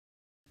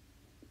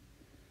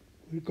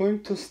We're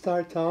going to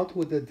start out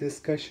with a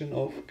discussion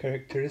of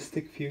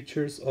characteristic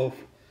features of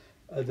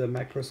the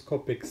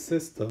macroscopic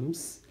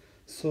systems.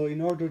 So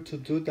in order to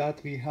do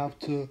that, we have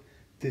to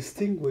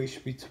distinguish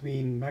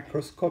between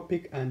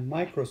macroscopic and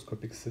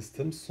microscopic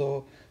systems.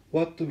 So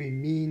what do we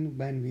mean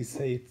when we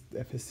say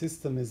if a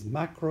system is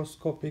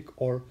macroscopic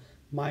or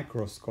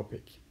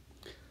microscopic?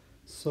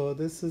 So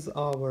this is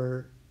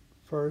our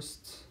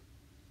first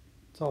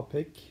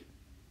topic,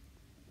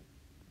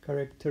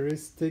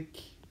 characteristic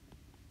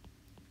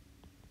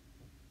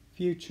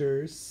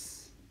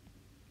features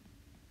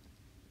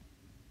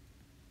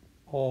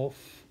of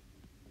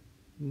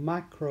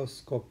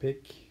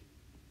macroscopic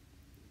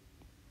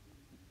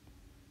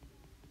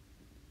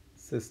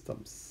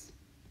systems.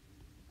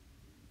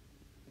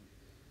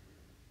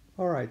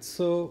 All right,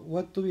 so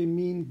what do we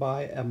mean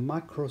by a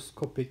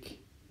macroscopic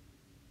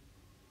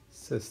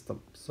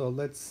system? So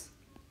let's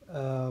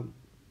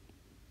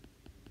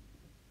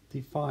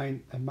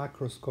define a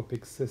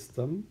macroscopic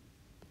system.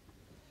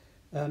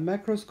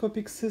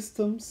 Macroscopic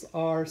systems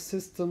are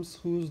systems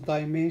whose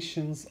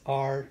dimensions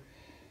are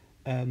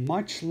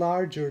much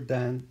larger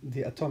than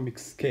the atomic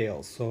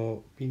scale.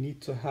 So we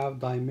need to have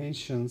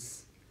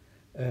dimensions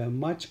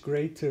much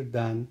greater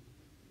than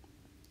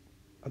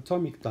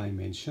atomic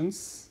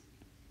dimensions.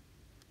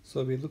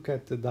 So we look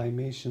at the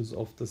dimensions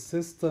of the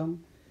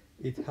system.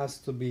 It has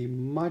to be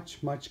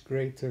much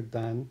greater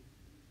than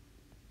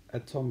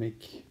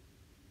atomic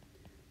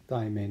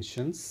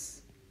dimensions.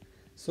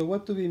 So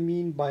what do we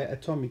mean by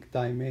atomic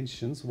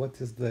dimensions?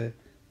 What is the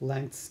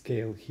length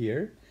scale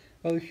here?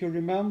 Well, if you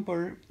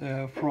remember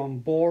from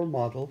Bohr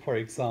model, for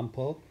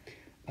example,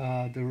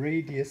 the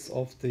radius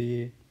of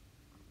the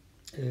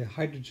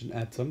hydrogen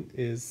atom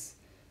is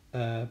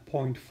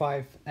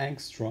 0.5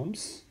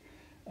 angstroms.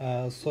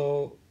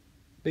 So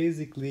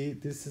basically,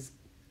 this is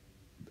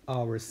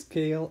our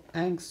scale,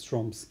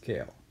 angstrom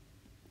scale.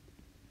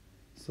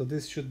 So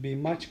this should be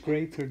much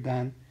greater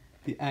than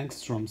the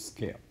angstrom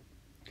scale.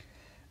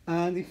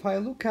 And if I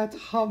look at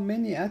how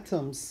many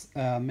atoms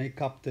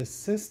make up this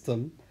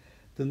system,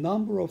 the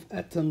number of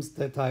atoms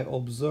that I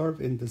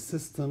observe in the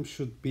system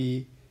should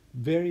be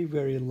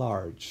very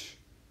large.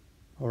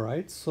 All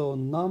right, so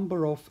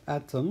number of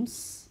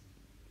atoms,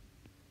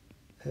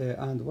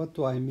 and what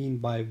do I mean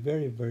by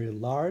very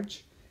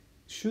large,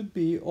 should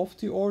be of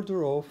the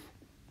order of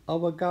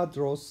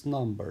Avogadro's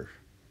number.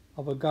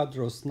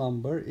 Avogadro's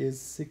number is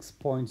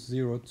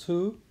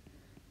 6.02,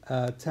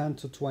 10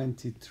 to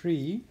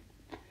 23.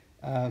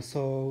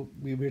 So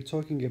we were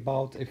talking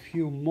about a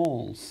few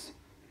moles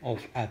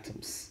of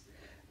atoms.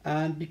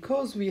 And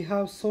because we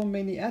have so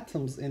many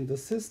atoms in the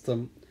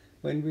system,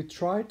 when we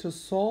try to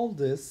solve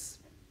this,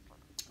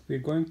 we're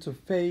going to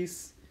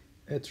face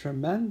a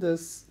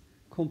tremendous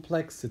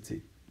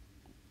complexity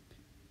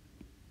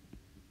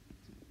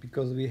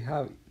because we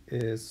have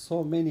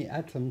so many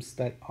atoms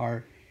that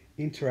are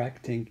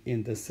interacting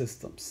in the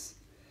systems.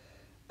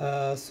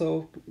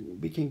 So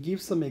we can give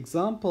some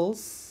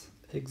examples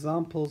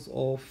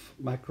of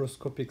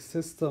macroscopic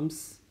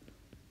systems.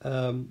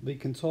 We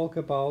can talk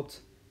about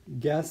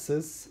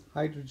gases,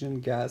 hydrogen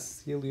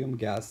gas, helium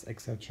gas,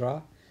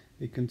 etc.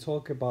 We can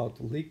talk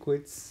about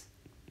liquids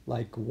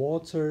like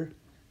water.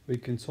 We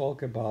can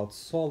talk about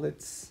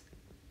solids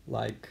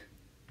like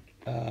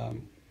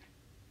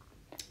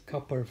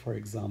copper, for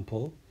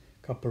example,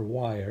 copper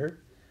wire.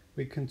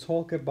 We can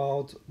talk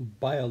about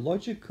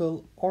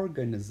biological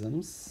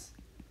organisms,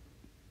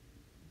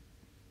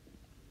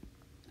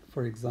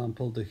 for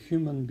example, the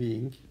human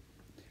being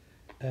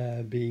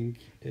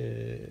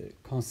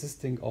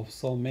consisting of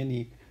so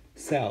many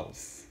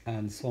cells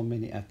and so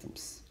many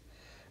atoms.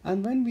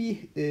 And when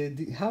we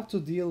have to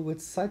deal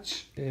with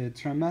such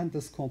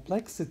tremendous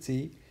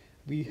complexity,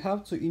 we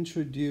have to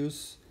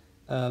introduce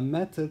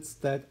methods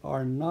that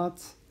are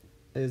not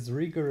as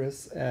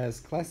rigorous as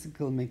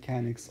classical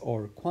mechanics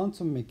or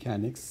quantum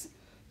mechanics,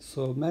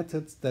 so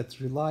methods that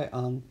rely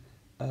on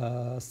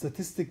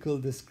statistical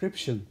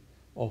description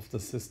of the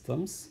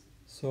systems.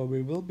 So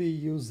we will be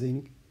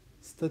using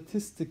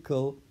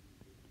statistical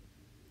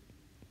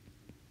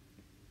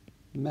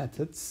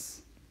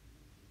methods.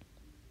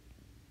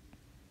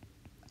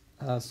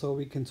 So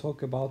we can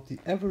talk about the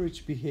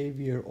average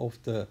behavior of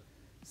the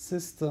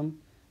system,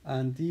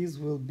 and these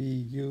will be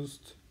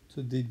used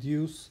to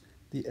deduce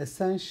the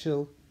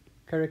essential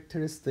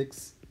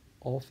characteristics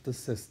of the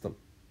system.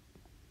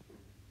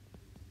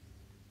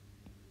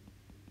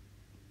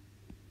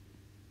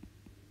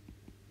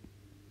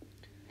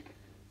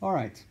 All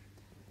right.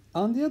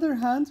 On the other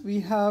hand,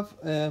 we have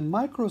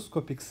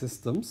microscopic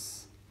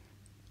systems.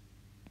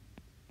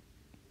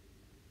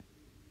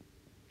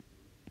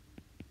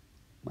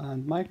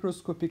 And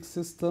microscopic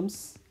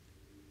systems,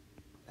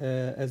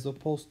 as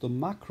opposed to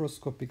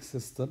macroscopic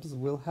systems,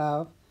 will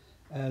have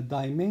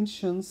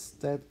dimensions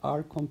that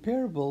are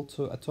comparable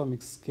to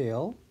atomic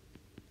scale,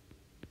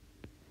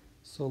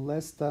 so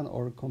less than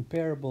or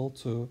comparable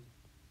to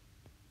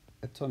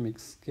atomic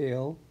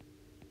scale,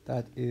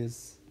 that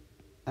is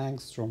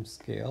angstrom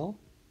scale.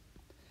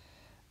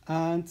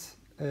 And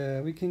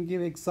we can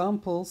give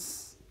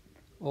examples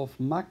of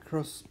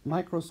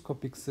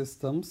microscopic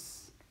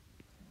systems,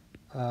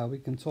 we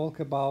can talk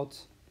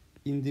about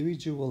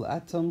individual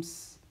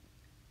atoms,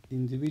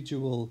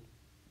 individual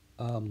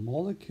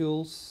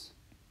molecules.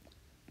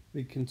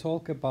 We can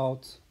talk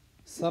about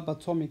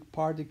subatomic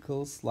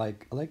particles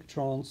like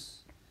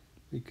electrons.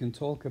 We can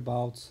talk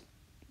about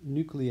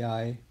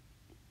nuclei,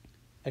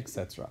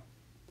 etc.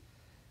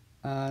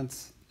 And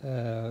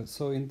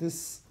so in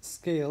this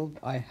scale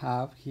I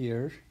have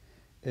here,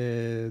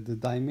 the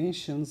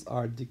dimensions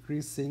are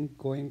decreasing,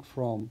 going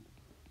from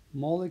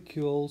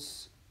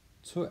molecules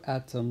to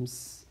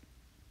atoms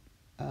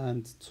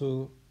and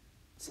to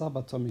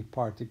subatomic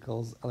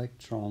particles,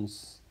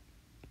 electrons,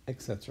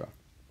 etc.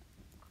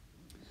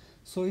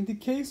 So in the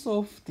case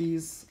of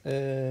these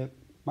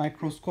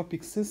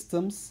microscopic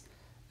systems,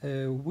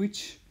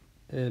 which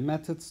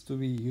methods do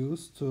we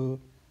use to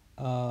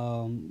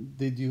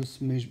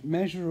deduce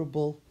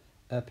measurable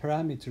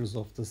parameters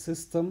of the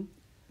system?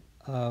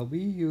 We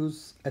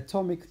use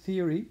atomic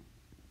theory,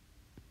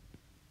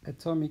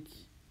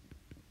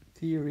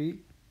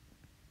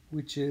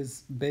 which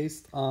is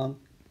based on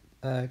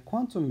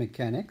quantum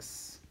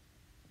mechanics.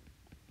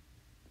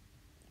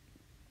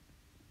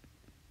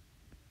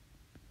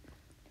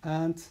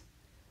 And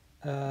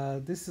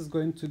this is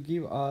going to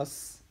give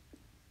us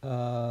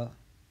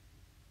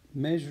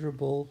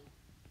measurable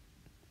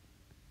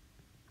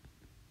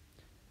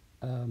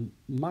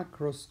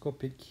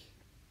macroscopic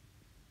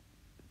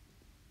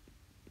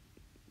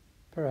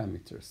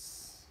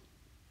parameters.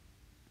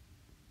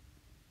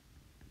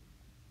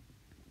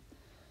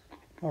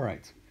 All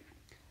right.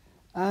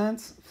 And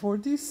for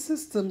these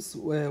systems,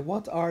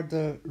 what are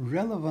the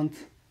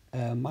relevant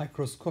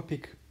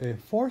microscopic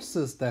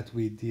forces that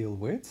we deal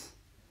with?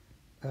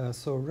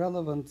 So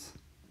relevant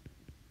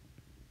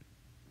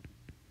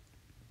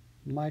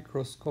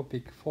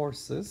microscopic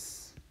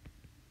forces.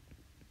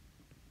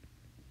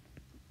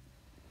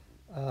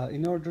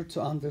 In order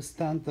to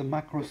understand the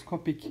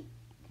macroscopic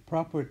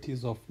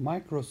properties of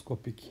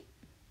microscopic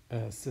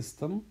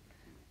system,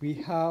 we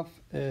have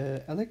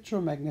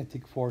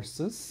electromagnetic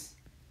forces,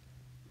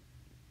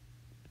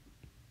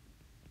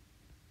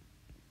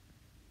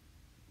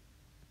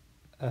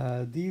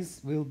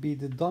 these will be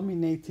the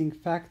dominating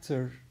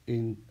factor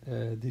in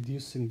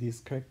deducing these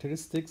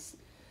characteristics.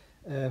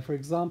 For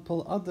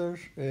example, other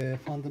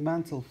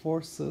fundamental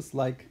forces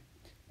like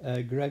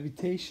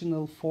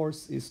gravitational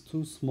force is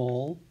too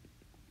small.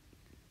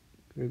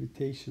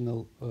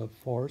 Gravitational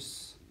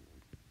force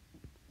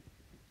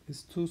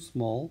is too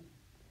small.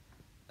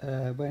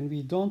 When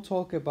we don't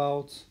talk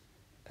about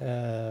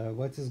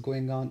what is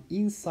going on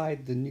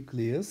inside the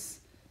nucleus,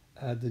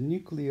 the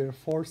nuclear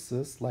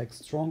forces like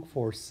strong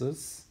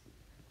forces,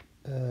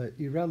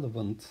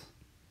 irrelevant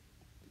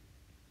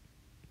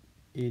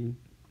in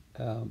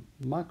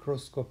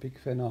macroscopic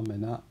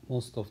phenomena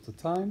most of the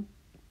time.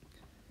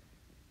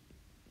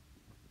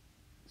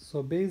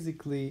 So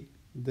basically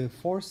the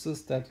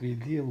forces that we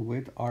deal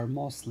with are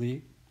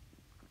mostly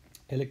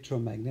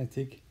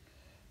electromagnetic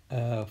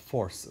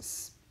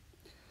forces.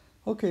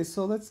 Okay,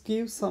 so let's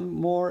give some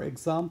more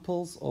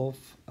examples of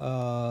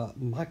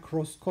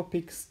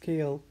macroscopic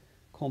scale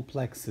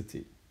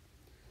complexity.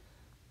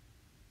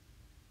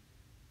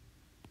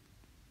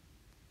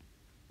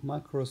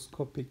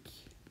 Macroscopic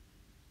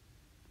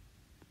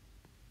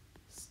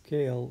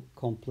scale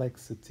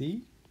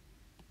complexity.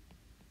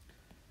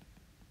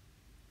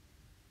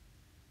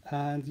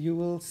 And you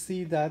will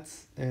see that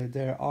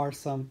there are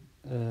some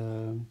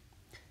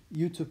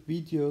YouTube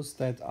videos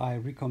that I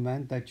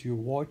recommend that you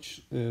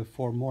watch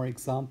for more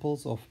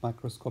examples of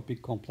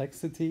macroscopic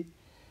complexity.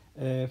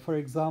 For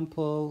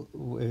example,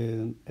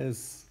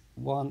 as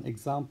one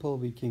example,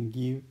 we can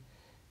give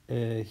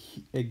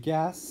a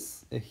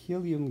gas, a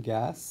helium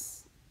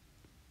gas,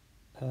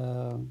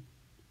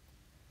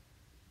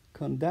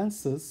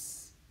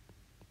 condenses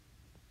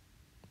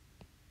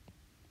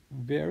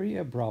very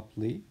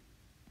abruptly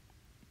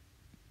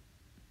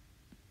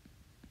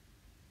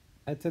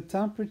at a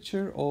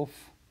temperature of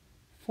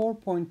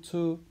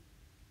 4.2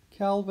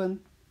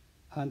 Kelvin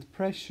and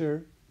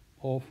pressure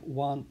of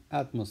 1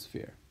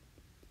 atmosphere,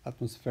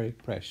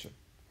 atmospheric pressure,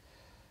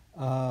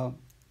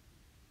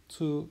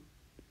 to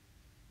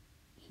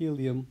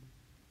helium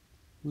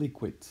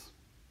liquid,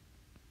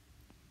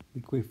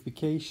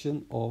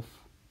 liquefaction of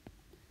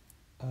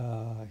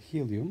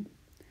helium.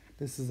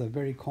 This is a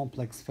very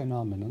complex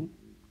phenomenon.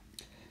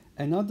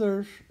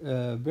 Another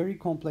very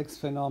complex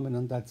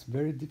phenomenon that's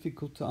very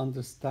difficult to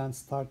understand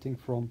starting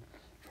from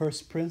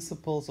first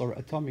principles or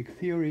atomic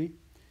theory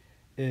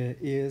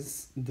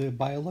is the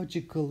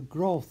biological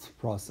growth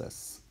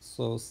process.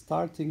 So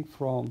starting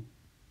from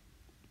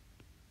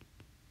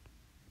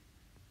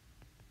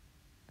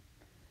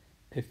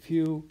a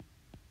few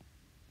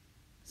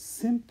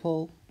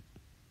simple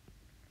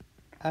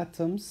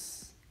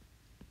atoms,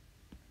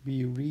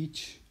 we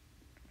reach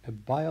a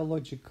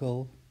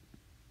biological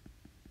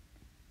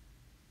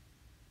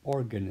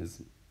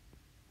organism.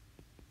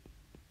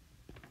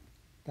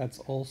 That's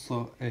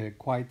also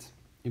quite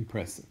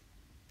impressive.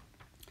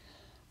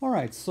 All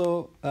right,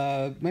 so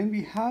when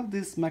we have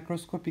this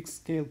macroscopic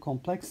scale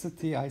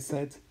complexity, I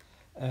said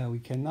we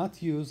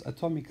cannot use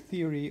atomic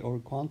theory or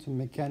quantum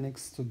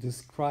mechanics to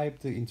describe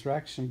the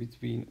interaction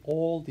between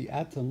all the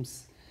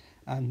atoms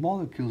and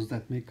molecules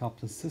that make up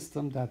the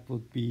system. That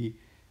would be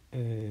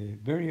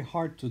very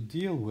hard to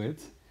deal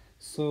with.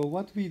 So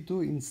what we do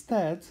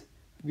instead,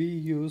 we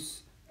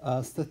use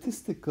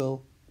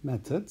statistical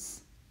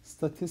methods,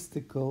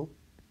 statistical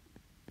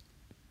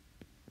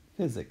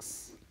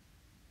physics,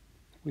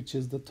 which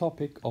is the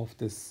topic of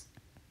this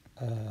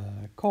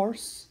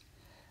course.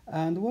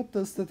 And what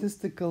does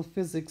statistical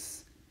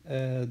physics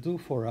do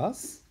for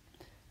us?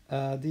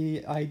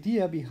 The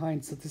idea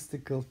behind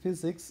statistical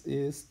physics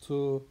is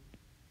to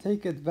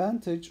take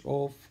advantage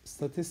of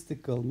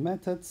statistical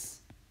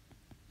methods,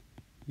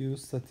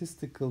 use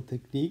statistical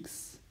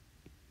techniques,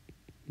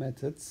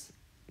 methods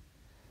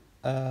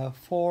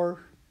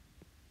for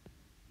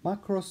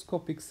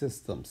macroscopic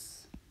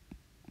systems.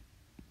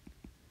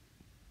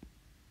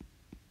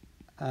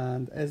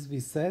 And as we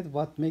said,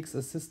 what makes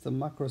a system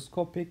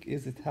macroscopic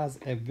is it has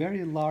a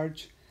very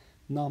large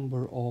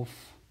number of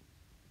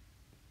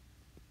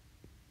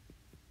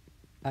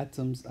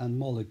atoms and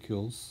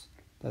molecules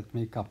that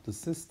make up the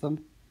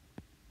system.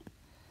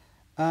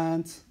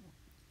 And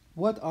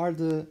what are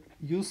the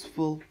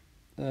useful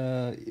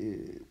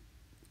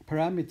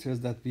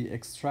parameters that we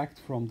extract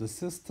from the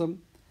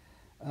system?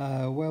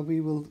 Well,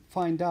 we will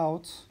find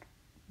out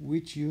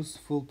which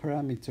useful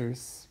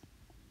parameters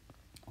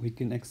we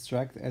can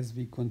extract as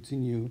we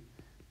continue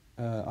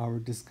our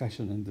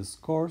discussion in this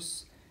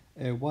course,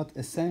 what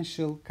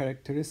essential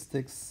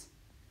characteristics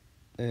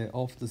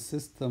of the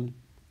system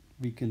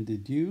we can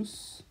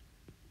deduce,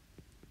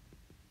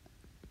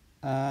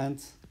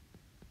 and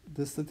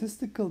the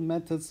statistical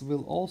methods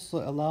will also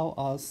allow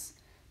us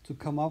to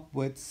come up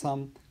with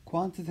some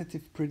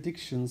quantitative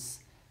predictions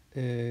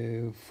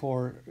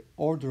for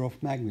order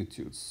of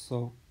magnitudes.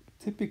 So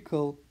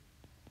typical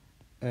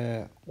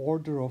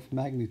order of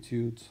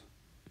magnitude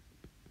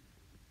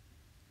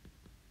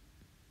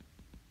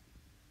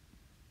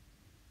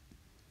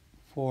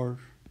for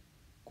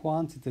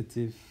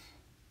quantitative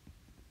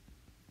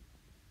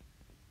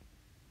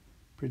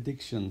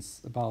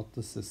predictions about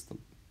the system.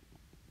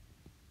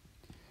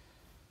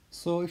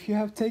 So if you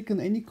have taken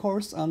any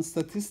course on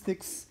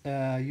statistics,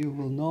 you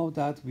will know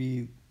that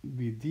we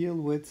deal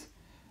with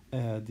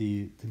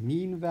the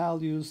mean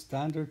values,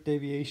 standard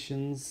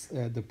deviations,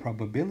 the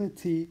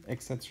probability,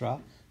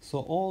 etc. So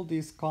all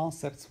these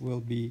concepts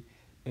will be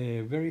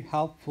very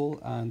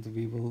helpful, and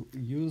we will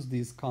use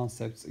these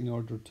concepts in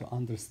order to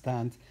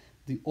understand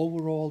the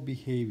overall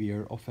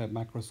behavior of a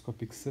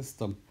macroscopic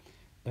system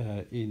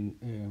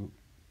in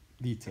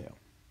detail.